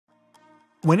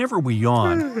Whenever we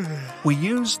yawn, we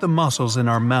use the muscles in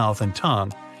our mouth and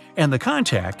tongue, and the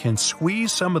contact can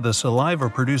squeeze some of the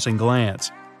saliva-producing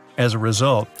glands. As a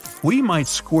result, we might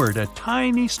squirt a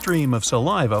tiny stream of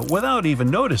saliva without even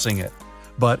noticing it,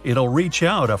 but it'll reach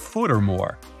out a foot or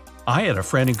more. I had a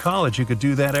friend in college who could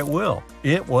do that at will.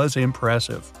 It was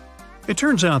impressive. It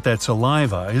turns out that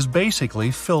saliva is basically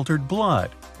filtered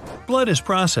blood. Blood is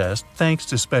processed thanks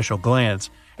to special glands,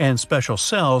 and special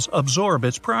cells absorb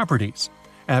its properties.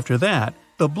 After that,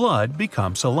 the blood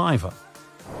becomes saliva.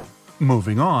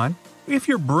 Moving on, if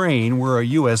your brain were a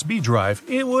USB drive,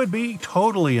 it would be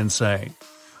totally insane.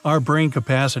 Our brain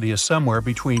capacity is somewhere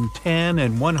between 10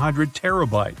 and 100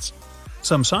 terabytes.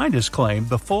 Some scientists claim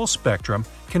the full spectrum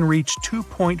can reach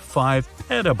 2.5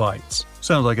 petabytes.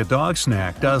 Sounds like a dog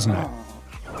snack, doesn't it?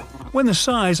 When the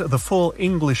size of the full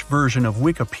English version of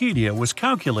Wikipedia was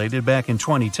calculated back in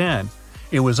 2010,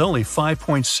 it was only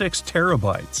 5.6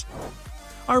 terabytes.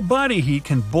 Our body heat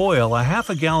can boil a half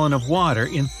a gallon of water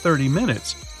in 30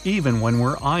 minutes, even when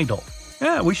we're idle.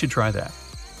 Yeah, we should try that.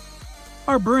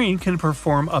 Our brain can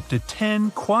perform up to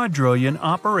 10 quadrillion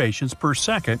operations per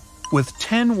second with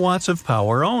 10 watts of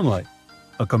power only.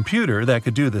 A computer that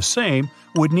could do the same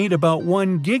would need about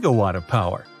 1 gigawatt of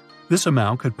power. This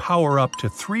amount could power up to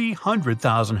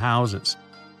 300,000 houses.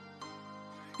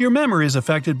 Your memory is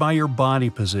affected by your body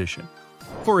position.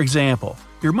 For example,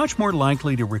 you're much more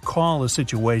likely to recall a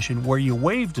situation where you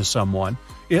waved to someone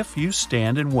if you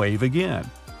stand and wave again.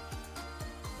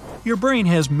 Your brain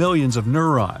has millions of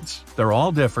neurons. They're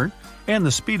all different, and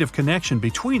the speed of connection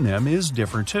between them is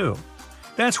different too.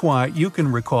 That's why you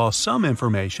can recall some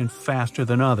information faster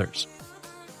than others.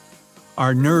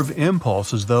 Our nerve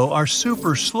impulses, though, are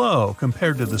super slow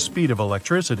compared to the speed of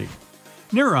electricity.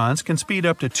 Neurons can speed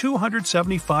up to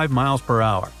 275 miles per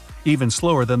hour, even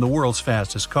slower than the world's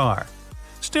fastest car.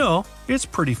 Still, it's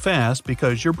pretty fast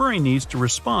because your brain needs to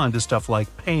respond to stuff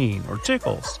like pain or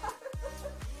tickles.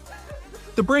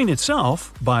 The brain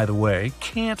itself, by the way,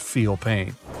 can't feel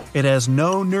pain. It has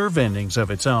no nerve endings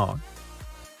of its own.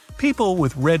 People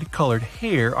with red-colored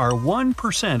hair are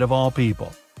 1% of all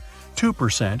people.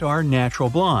 2% are natural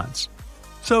blondes.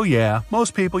 So yeah,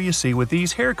 most people you see with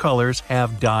these hair colors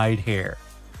have dyed hair.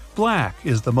 Black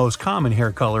is the most common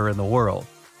hair color in the world.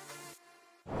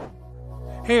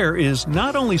 Hair is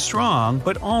not only strong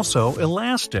but also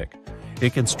elastic.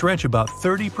 It can stretch about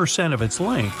 30% of its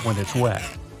length when it's wet.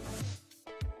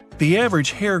 The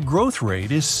average hair growth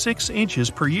rate is 6 inches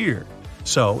per year.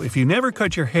 So if you never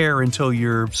cut your hair until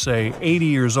you're, say, 80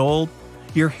 years old,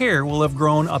 your hair will have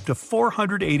grown up to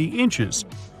 480 inches,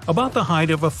 about the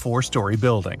height of a 4-story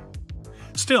building.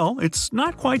 Still, it's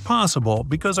not quite possible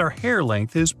because our hair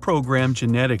length is programmed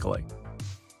genetically.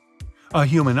 A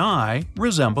human eye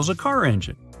resembles a car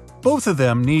engine. Both of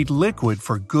them need liquid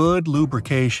for good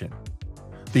lubrication.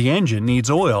 The engine needs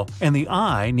oil and the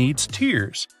eye needs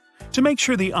tears. To make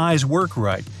sure the eyes work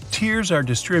right, tears are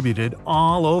distributed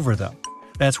all over them.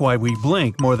 That's why we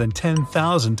blink more than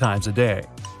 10,000 times a day.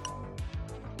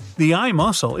 The eye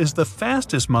muscle is the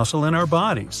fastest muscle in our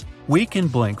bodies. We can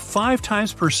blink 5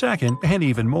 times per second and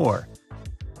even more.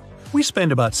 We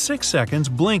spend about 6 seconds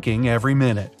blinking every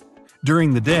minute.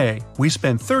 During the day, we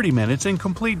spend 30 minutes in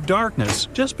complete darkness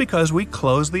just because we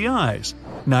close the eyes,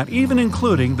 not even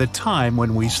including the time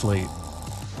when we sleep.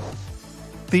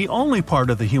 The only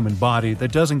part of the human body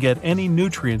that doesn't get any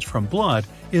nutrients from blood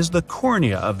is the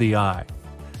cornea of the eye.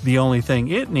 The only thing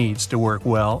it needs to work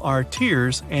well are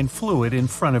tears and fluid in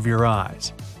front of your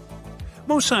eyes.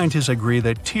 Most scientists agree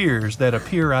that tears that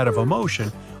appear out of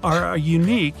emotion are a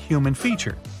unique human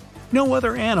feature. No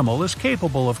other animal is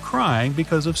capable of crying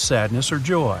because of sadness or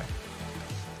joy.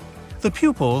 The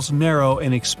pupils narrow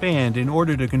and expand in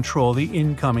order to control the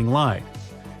incoming light.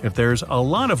 If there's a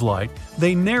lot of light,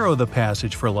 they narrow the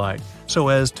passage for light so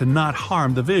as to not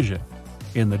harm the vision.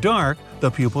 In the dark,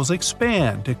 the pupils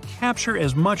expand to capture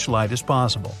as much light as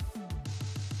possible.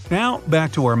 Now,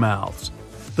 back to our mouths.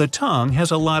 The tongue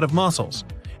has a lot of muscles,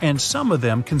 and some of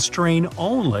them constrain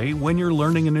only when you're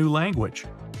learning a new language.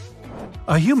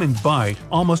 A human bite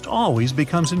almost always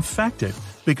becomes infected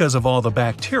because of all the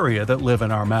bacteria that live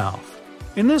in our mouth.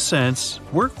 In this sense,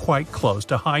 we're quite close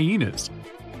to hyenas.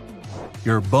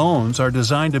 Your bones are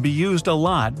designed to be used a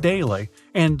lot daily,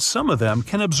 and some of them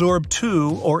can absorb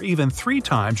 2 or even 3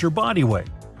 times your body weight.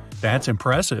 That's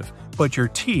impressive, but your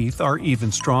teeth are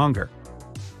even stronger.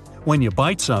 When you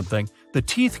bite something, the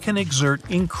teeth can exert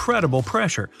incredible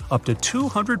pressure, up to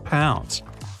 200 pounds.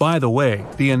 By the way,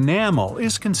 the enamel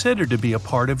is considered to be a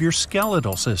part of your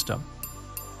skeletal system.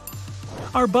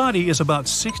 Our body is about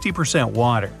 60%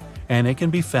 water, and it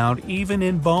can be found even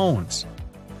in bones.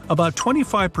 About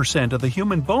 25% of the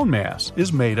human bone mass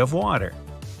is made of water.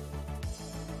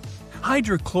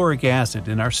 Hydrochloric acid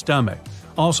in our stomach,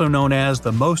 also known as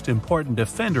the most important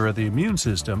defender of the immune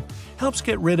system, helps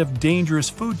get rid of dangerous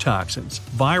food toxins,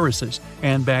 viruses,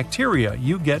 and bacteria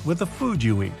you get with the food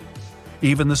you eat.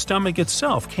 Even the stomach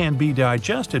itself can be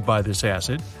digested by this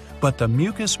acid, but the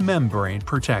mucous membrane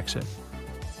protects it.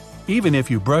 Even if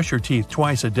you brush your teeth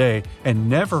twice a day and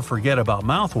never forget about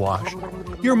mouthwash,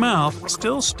 your mouth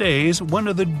still stays one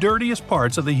of the dirtiest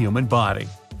parts of the human body.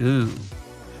 Ooh.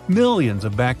 Millions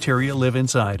of bacteria live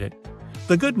inside it.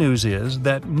 The good news is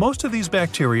that most of these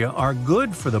bacteria are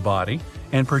good for the body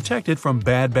and protect it from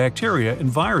bad bacteria and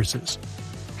viruses.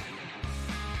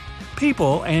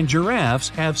 People and giraffes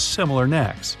have similar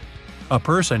necks. A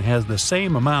person has the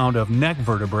same amount of neck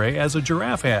vertebrae as a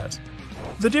giraffe has.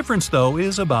 The difference, though,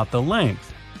 is about the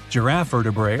length. Giraffe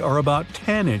vertebrae are about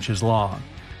 10 inches long.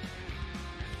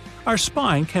 Our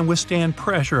spine can withstand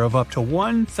pressure of up to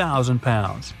 1,000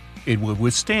 pounds. It would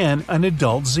withstand an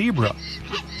adult zebra.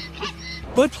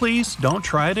 But please don't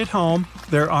try it at home.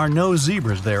 There are no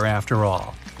zebras there after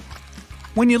all.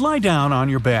 When you lie down on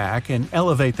your back and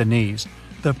elevate the knees,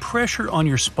 the pressure on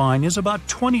your spine is about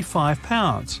 25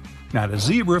 pounds. Not a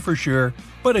zebra for sure,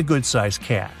 but a good-sized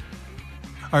cat.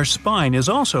 Our spine is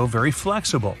also very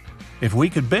flexible. If we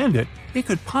could bend it, it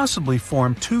could possibly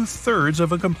form 2/3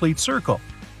 of a complete circle.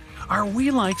 Are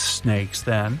we like snakes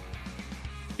then?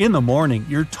 In the morning,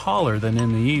 you're taller than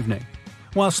in the evening.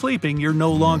 While sleeping, you're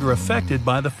no longer affected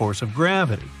by the force of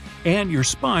gravity, and your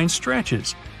spine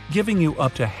stretches, giving you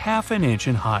up to half an inch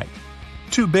in height.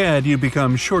 Too bad you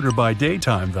become shorter by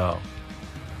daytime, though.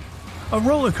 A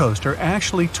roller coaster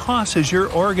actually tosses your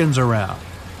organs around.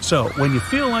 So, when you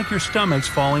feel like your stomach's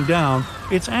falling down,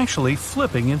 it's actually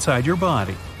flipping inside your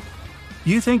body.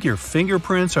 You think your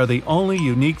fingerprints are the only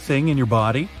unique thing in your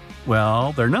body?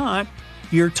 Well, they're not.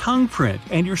 Your tongue print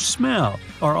and your smell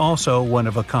are also one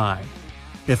of a kind.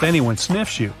 If anyone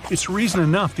sniffs you, it's reason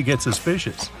enough to get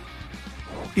suspicious.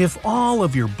 If all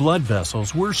of your blood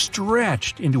vessels were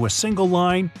stretched into a single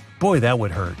line, boy, that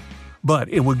would hurt. But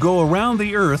it would go around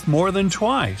the Earth more than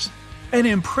twice. An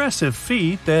impressive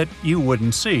feat that you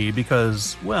wouldn't see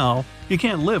because, well, you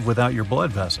can't live without your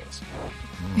blood vessels.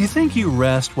 You think you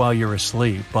rest while you're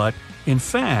asleep, but in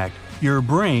fact, your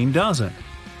brain doesn't.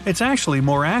 It's actually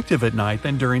more active at night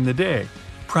than during the day,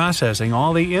 processing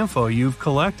all the info you've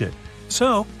collected.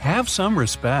 So, have some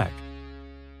respect.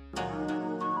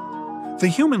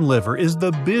 The human liver is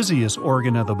the busiest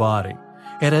organ of the body.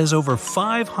 It has over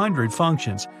 500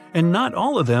 functions, and not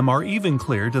all of them are even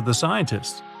clear to the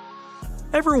scientists.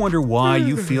 Ever wonder why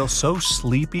you feel so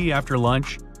sleepy after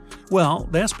lunch? Well,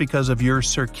 that's because of your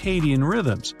circadian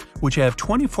rhythms, which have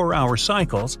 24-hour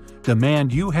cycles,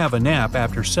 demand you have a nap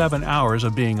after 7 hours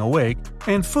of being awake,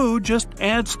 and food just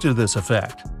adds to this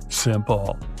effect.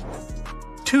 Simple.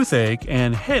 Toothache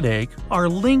and headache are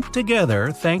linked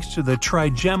together thanks to the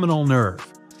trigeminal nerve.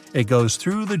 It goes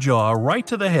through the jaw right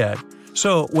to the head,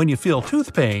 so when you feel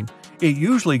tooth pain, it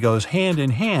usually goes hand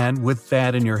in hand with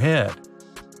that in your head.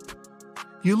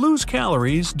 You lose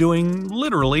calories doing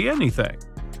literally anything.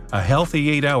 A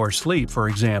healthy 8-hour sleep, for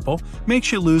example,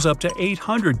 makes you lose up to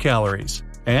 800 calories.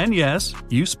 And yes,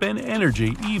 you spend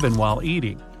energy even while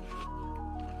eating.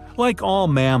 Like all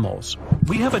mammals,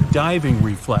 we have a diving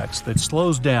reflex that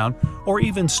slows down or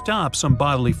even stops some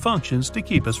bodily functions to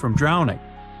keep us from drowning.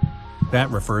 That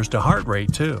refers to heart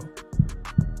rate too.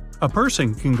 A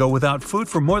person can go without food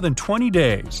for more than 20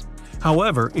 days.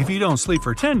 However, if you don't sleep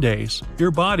for 10 days,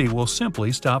 your body will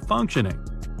simply stop functioning.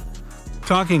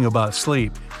 Talking about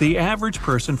sleep, the average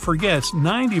person forgets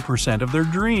 90% of their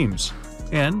dreams.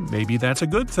 And maybe that's a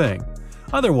good thing.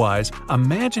 Otherwise,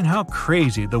 imagine how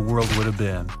crazy the world would have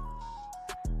been.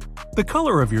 The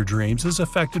color of your dreams is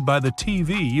affected by the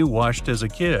TV you watched as a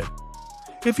kid.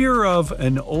 If you're of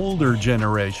an older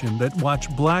generation that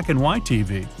watched black and white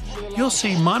TV, you'll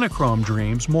see monochrome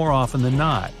dreams more often than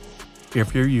not.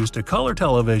 If you're used to color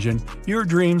television, your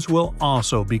dreams will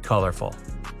also be colorful.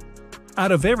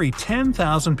 Out of every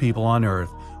 10,000 people on Earth,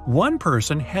 one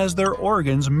person has their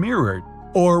organs mirrored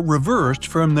or reversed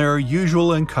from their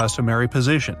usual and customary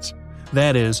positions.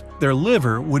 That is, their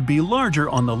liver would be larger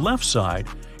on the left side,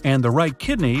 and the right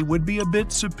kidney would be a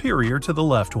bit superior to the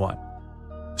left one.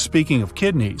 Speaking of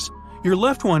kidneys, your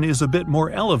left one is a bit more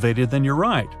elevated than your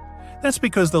right. That's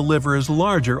because the liver is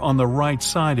larger on the right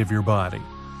side of your body.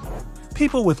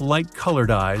 People with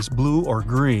light-colored eyes, blue or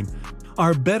green,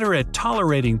 are better at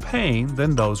tolerating pain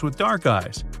than those with dark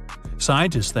eyes.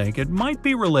 Scientists think it might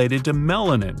be related to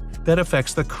melanin that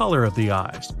affects the color of the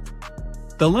eyes.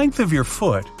 The length of your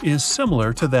foot is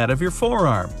similar to that of your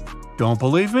forearm. Don't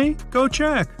believe me? Go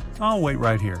check. I'll wait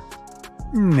right here.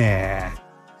 Nah.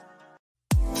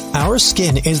 Our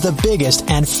skin is the biggest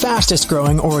and fastest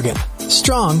growing organ.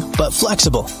 Strong but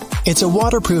flexible. It's a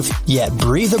waterproof yet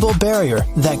breathable barrier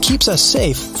that keeps us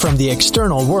safe from the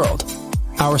external world.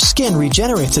 Our skin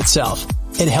regenerates itself.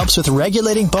 It helps with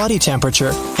regulating body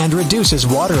temperature and reduces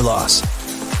water loss.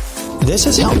 This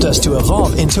has helped us to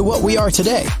evolve into what we are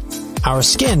today. Our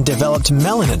skin developed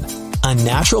melanin, a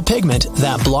natural pigment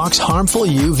that blocks harmful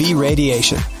UV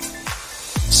radiation.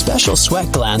 Special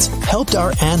sweat glands helped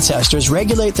our ancestors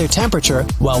regulate their temperature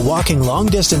while walking long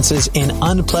distances in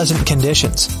unpleasant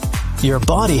conditions. Your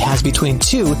body has between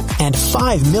 2 and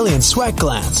 5 million sweat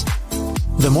glands.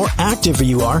 The more active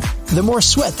you are, the more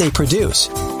sweat they produce.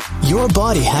 Your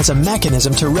body has a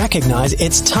mechanism to recognize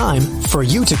it's time for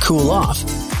you to cool off,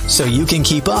 so you can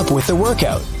keep up with the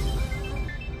workout.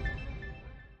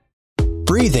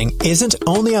 Breathing isn't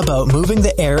only about moving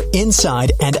the air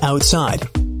inside and outside.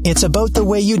 It's about the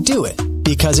way you do it,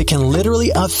 because it can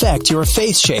literally affect your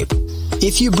face shape.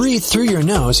 If you breathe through your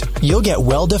nose, you'll get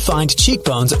well-defined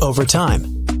cheekbones over time.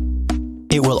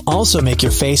 It will also make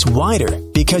your face wider,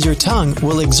 because your tongue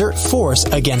will exert force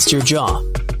against your jaw.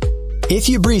 If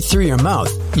you breathe through your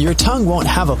mouth, your tongue won't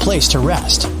have a place to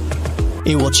rest.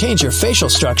 It will change your facial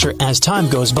structure as time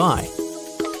goes by.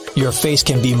 Your face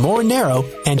can be more narrow,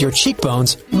 and your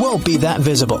cheekbones won't be that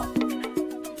visible.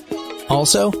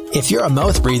 Also, if you're a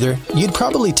mouth breather, you'd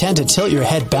probably tend to tilt your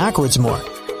head backwards more.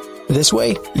 This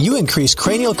way, you increase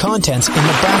cranial contents in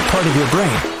the back part of your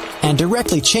brain and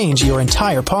directly change your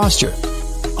entire posture,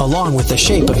 along with the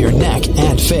shape of your neck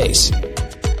and face.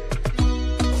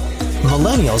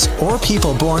 Millennials, or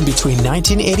people born between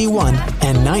 1981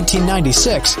 and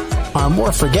 1996, are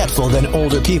more forgetful than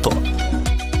older people.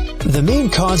 The main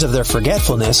cause of their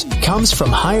forgetfulness comes from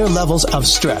higher levels of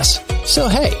stress, so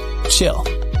hey, chill.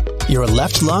 Your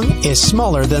left lung is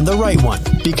smaller than the right one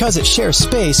because it shares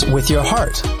space with your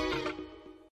heart.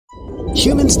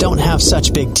 Humans don't have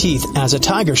such big teeth as a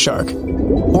tiger shark,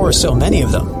 or so many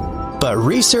of them. But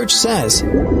research says,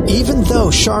 even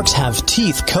though sharks have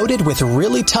teeth coated with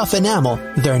really tough enamel,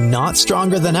 they're not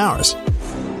stronger than ours.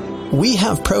 We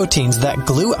have proteins that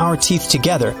glue our teeth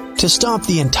together to stop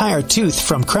the entire tooth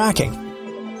from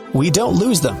cracking. We don't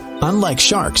lose them, unlike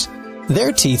sharks.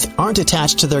 Their teeth aren't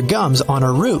attached to their gums on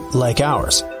a root like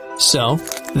ours. So,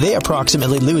 they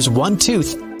approximately lose one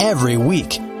tooth every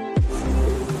week.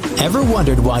 Ever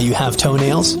wondered why you have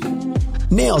toenails?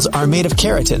 Nails are made of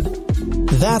keratin.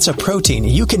 That's a protein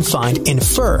you can find in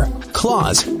fur,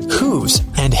 claws, hooves,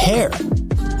 and hair.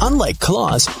 Unlike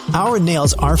claws, our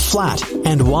nails are flat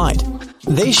and wide.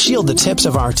 They shield the tips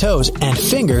of our toes and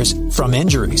fingers from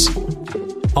injuries.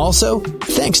 Also,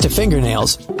 thanks to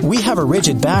fingernails, we have a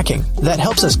rigid backing that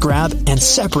helps us grab and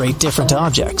separate different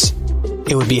objects.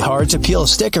 It would be hard to peel a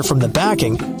sticker from the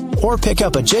backing or pick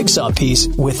up a jigsaw piece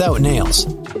without nails.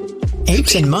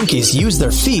 Apes and monkeys use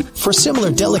their feet for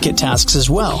similar delicate tasks as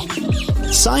well.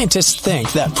 Scientists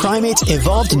think that primates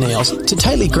evolved nails to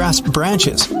tightly grasp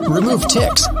branches, remove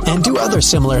ticks, and do other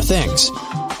similar things.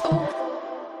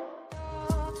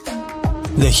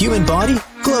 The human body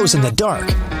glows in the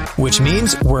dark, which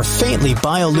means we're faintly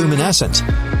bioluminescent.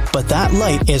 But that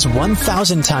light is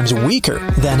 1,000 times weaker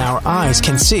than our eyes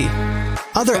can see.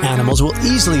 Other animals will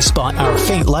easily spot our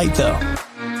faint light though.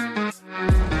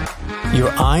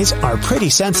 Your eyes are pretty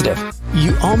sensitive.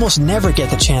 You almost never get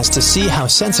the chance to see how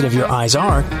sensitive your eyes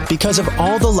are because of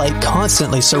all the light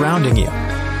constantly surrounding you.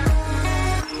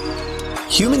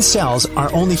 Human cells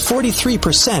are only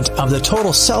 43% of the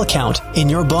total cell count in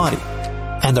your body,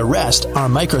 and the rest are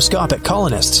microscopic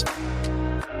colonists.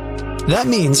 That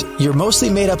means you're mostly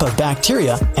made up of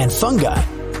bacteria and fungi,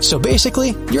 so basically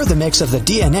you're the mix of the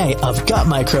DNA of gut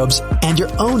microbes and your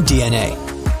own DNA.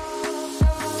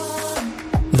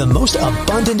 The most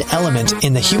abundant element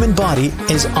in the human body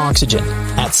is oxygen,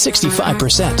 at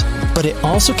 65%, but it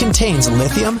also contains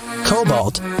lithium,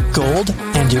 cobalt, gold,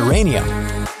 and uranium.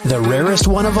 The rarest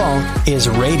one of all is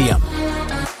radium.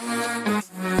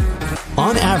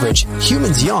 On average,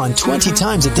 humans yawn 20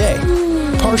 times a day,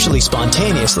 partially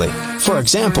spontaneously, for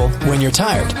example, when you're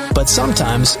tired, but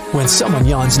sometimes when someone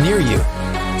yawns near you.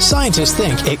 Scientists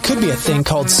think it could be a thing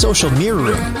called social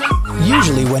mirroring.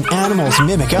 Usually when animals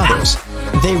mimic others,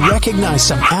 they recognize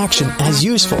some action as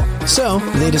useful, so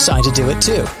they decide to do it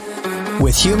too.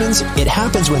 With humans, it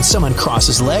happens when someone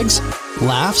crosses legs,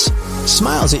 laughs,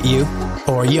 smiles at you,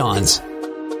 or yawns.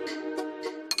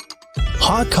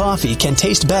 Hot coffee can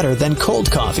taste better than cold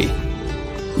coffee.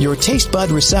 Your taste bud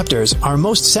receptors are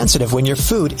most sensitive when your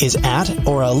food is at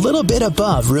or a little bit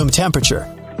above room temperature.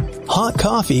 Hot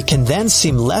coffee can then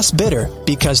seem less bitter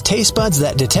because taste buds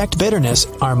that detect bitterness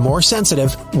are more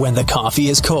sensitive when the coffee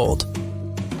is cold.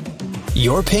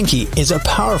 Your pinky is a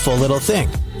powerful little thing.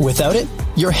 Without it,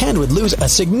 your hand would lose a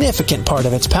significant part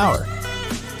of its power.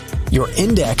 Your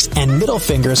index and middle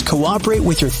fingers cooperate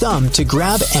with your thumb to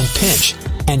grab and pinch,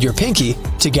 and your pinky,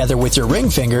 together with your ring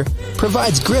finger,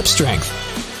 provides grip strength.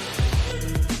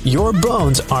 Your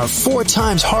bones are 4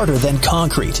 times harder than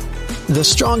concrete. The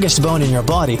strongest bone in your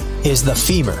body is the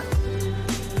femur.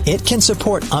 It can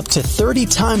support up to 30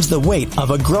 times the weight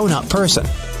of a grown-up person.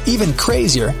 Even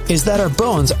crazier is that our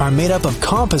bones are made up of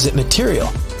composite material,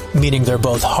 meaning they're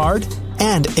both hard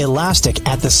and elastic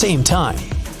at the same time.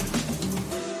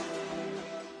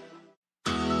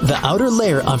 The outer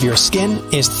layer of your skin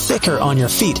is thicker on your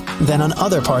feet than on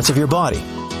other parts of your body.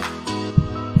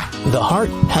 The heart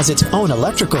has its own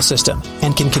electrical system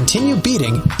and can continue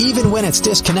beating even when it's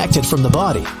disconnected from the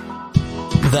body.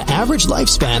 The average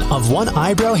lifespan of one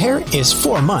eyebrow hair is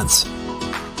 4 months.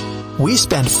 We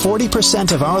spend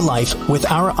 40% of our life with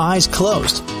our eyes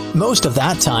closed. Most of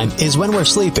that time is when we're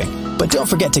sleeping, but don't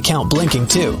forget to count blinking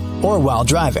too, or while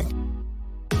driving.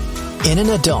 In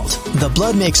an adult, the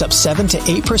blood makes up 7 to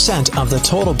 8% of the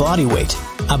total body weight.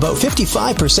 About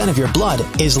 55% of your blood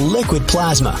is liquid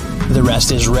plasma. The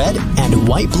rest is red and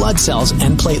white blood cells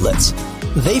and platelets.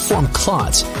 They form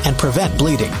clots and prevent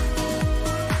bleeding.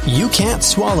 You can't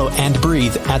swallow and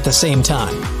breathe at the same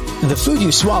time. The food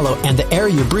you swallow and the air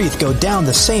you breathe go down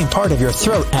the same part of your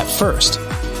throat at first.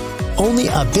 Only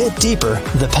a bit deeper,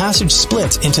 the passage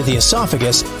splits into the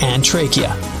esophagus and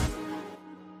trachea.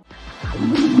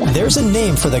 There's a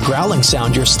name for the growling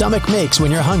sound your stomach makes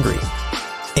when you're hungry.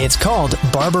 It's called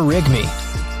barbarigmy.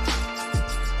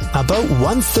 About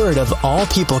 1/3 of all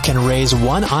people can raise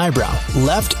one eyebrow,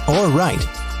 left or right.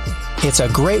 It's a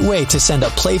great way to send a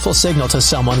playful signal to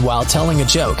someone while telling a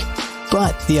joke.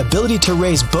 But the ability to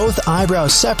raise both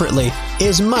eyebrows separately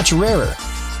is much rarer.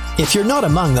 If you're not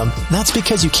among them, that's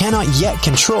because you cannot yet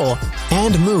control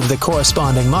and move the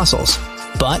corresponding muscles.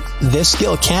 But this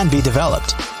skill can be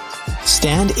developed.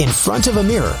 Stand in front of a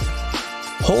mirror.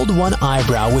 Hold one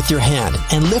eyebrow with your hand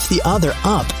and lift the other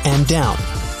up and down,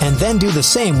 and then do the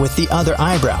same with the other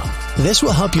eyebrow. This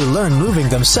will help you learn moving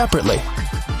them separately.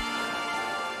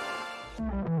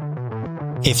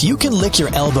 If you can lick your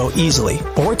elbow easily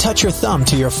or touch your thumb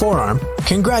to your forearm,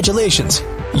 congratulations!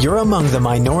 You're among the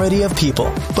minority of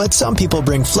people, but some people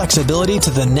bring flexibility to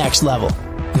the next level.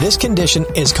 This condition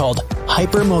is called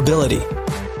hypermobility.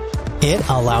 It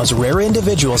allows rare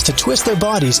individuals to twist their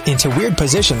bodies into weird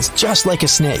positions just like a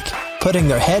snake, putting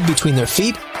their head between their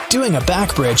feet, doing a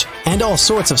back bridge, and all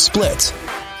sorts of splits.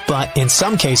 But in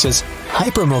some cases,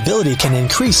 hypermobility can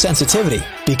increase sensitivity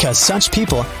because such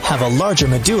people have a larger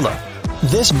medulla.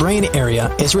 This brain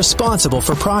area is responsible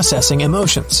for processing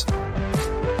emotions.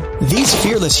 These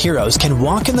fearless heroes can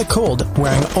walk in the cold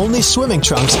wearing only swimming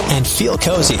trunks and feel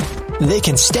cozy. They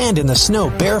can stand in the snow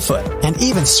barefoot and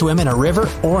even swim in a river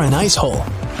or an ice hole.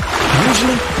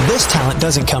 Usually, this talent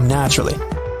doesn't come naturally.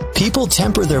 People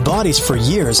temper their bodies for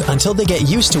years until they get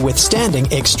used to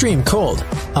withstanding extreme cold.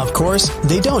 Of course,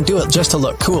 they don't do it just to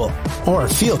look cool or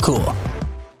feel cool.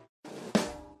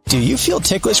 Do you feel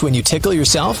ticklish when you tickle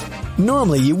yourself?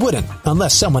 Normally you wouldn't,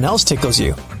 unless someone else tickles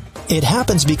you. It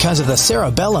happens because of the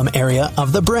cerebellum area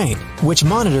of the brain, which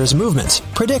monitors movements,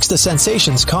 predicts the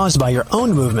sensations caused by your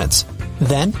own movements.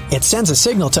 Then, it sends a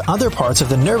signal to other parts of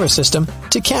the nervous system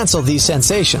to cancel these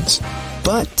sensations.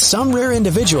 But some rare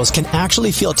individuals can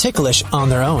actually feel ticklish on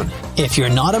their own. If you're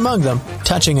not among them,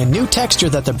 touching a new texture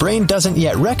that the brain doesn't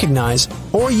yet recognize,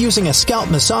 or using a scalp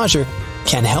massager,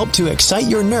 can help to excite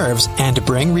your nerves and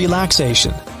bring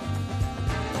relaxation.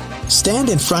 Stand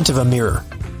in front of a mirror.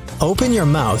 Open your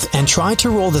mouth and try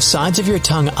to roll the sides of your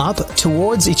tongue up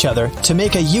towards each other to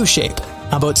make a U shape.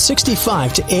 About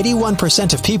 65 to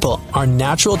 81% of people are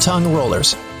natural tongue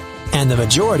rollers, and the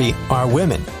majority are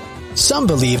women. Some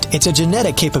believed it's a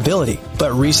genetic capability,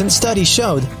 but recent studies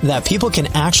showed that people can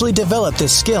actually develop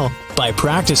this skill by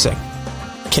practicing.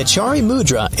 Kachari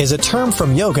Mudra is a term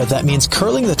from yoga that means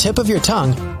curling the tip of your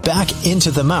tongue back into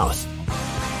the mouth.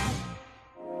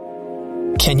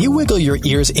 Can you wiggle your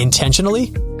ears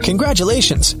intentionally?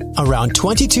 Congratulations! Around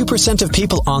 22% of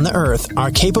people on the earth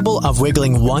are capable of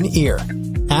wiggling one ear.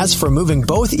 As for moving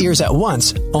both ears at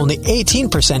once, only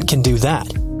 18% can do that.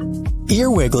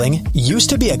 Ear wiggling used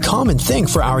to be a common thing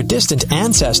for our distant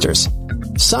ancestors.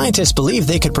 Scientists believe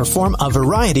they could perform a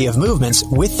variety of movements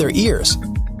with their ears.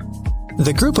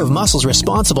 The group of muscles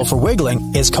responsible for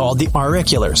wiggling is called the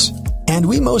auriculars, and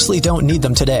we mostly don't need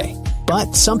them today.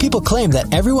 But some people claim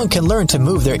that everyone can learn to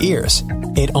move their ears.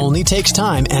 It only takes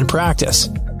time and practice.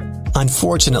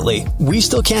 Unfortunately, we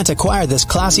still can't acquire this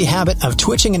classy habit of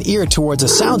twitching an ear towards a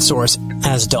sound source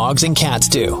as dogs and cats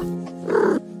do.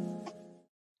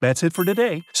 That's it for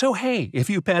today. So hey, if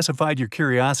you pacified your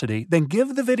curiosity, then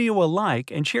give the video a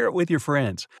like and share it with your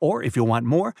friends. Or if you want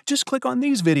more, just click on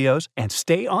these videos and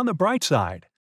stay on the bright side.